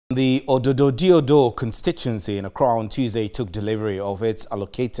The Ododo constituency in Accra on Tuesday took delivery of its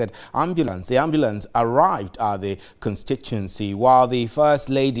allocated ambulance. The ambulance arrived at the constituency while the First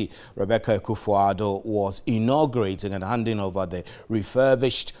Lady, Rebecca Akufo-Addo, was inaugurating and handing over the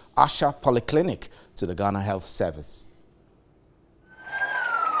refurbished Ussher polyclinic to the Ghana Health Service.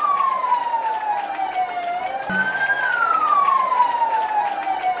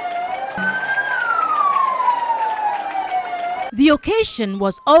 The occasion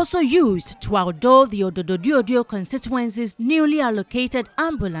was also used to outdoor the Ododo constituency's newly allocated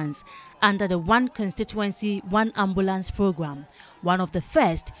ambulance under the One Constituency, One Ambulance program, one of the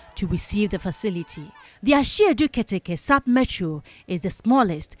first to receive the facility. The Asiedu-Keteke sub-metro is the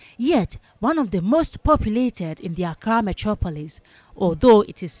smallest, yet one of the most populated in the Accra metropolis. Although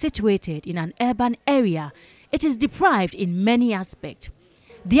it is situated in an urban area, it is deprived in many aspects.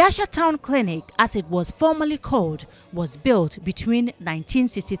 The Ussher Town Clinic, as it was formerly called, was built between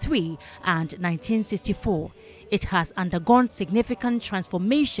 1963 and 1964. It has undergone significant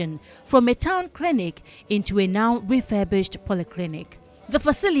transformation from a town clinic into a now refurbished polyclinic. The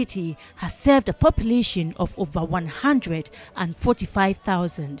facility has served a population of over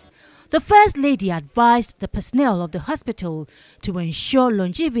 145,000. The First Lady advised the personnel of the hospital to ensure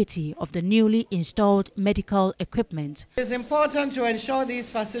longevity of the newly installed medical equipment. It is important to ensure these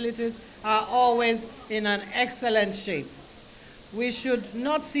facilities are always in an excellent shape. We should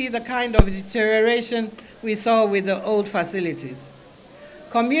not see the kind of deterioration we saw with the old facilities.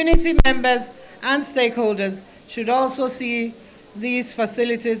 Community members and stakeholders should also see these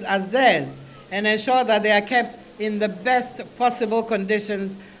facilities as theirs and ensure that they are kept in the best possible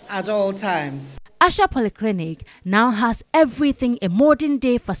conditions at all times. Ussher Polyclinic now has everything a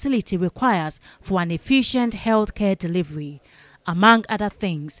modern-day facility requires for an efficient healthcare delivery. Among other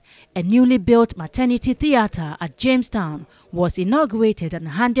things, a newly built maternity theatre at Jamestown was inaugurated and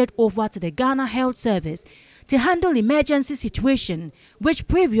handed over to the Ghana Health Service to handle emergency situations which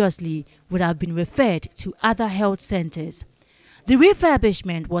previously would have been referred to other health centers. The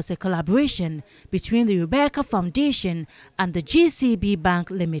refurbishment was a collaboration between the Rebecca Foundation and the GCB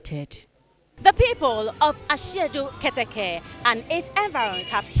Bank Limited. The people of Asiedu-Keteke and its environs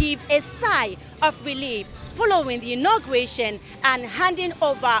have heaved a sigh of relief following the inauguration and handing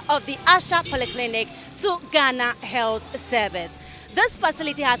over of the Ussher Polyclinic to Ghana Health Service. This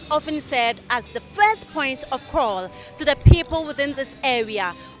facility has often served as the first point of call to the people within this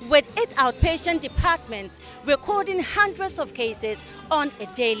area, with its outpatient departments recording hundreds of cases on a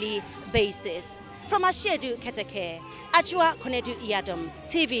daily basis. From Asiedu-Keteke, Ajua Konedu Iyadom,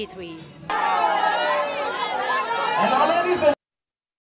 TV3.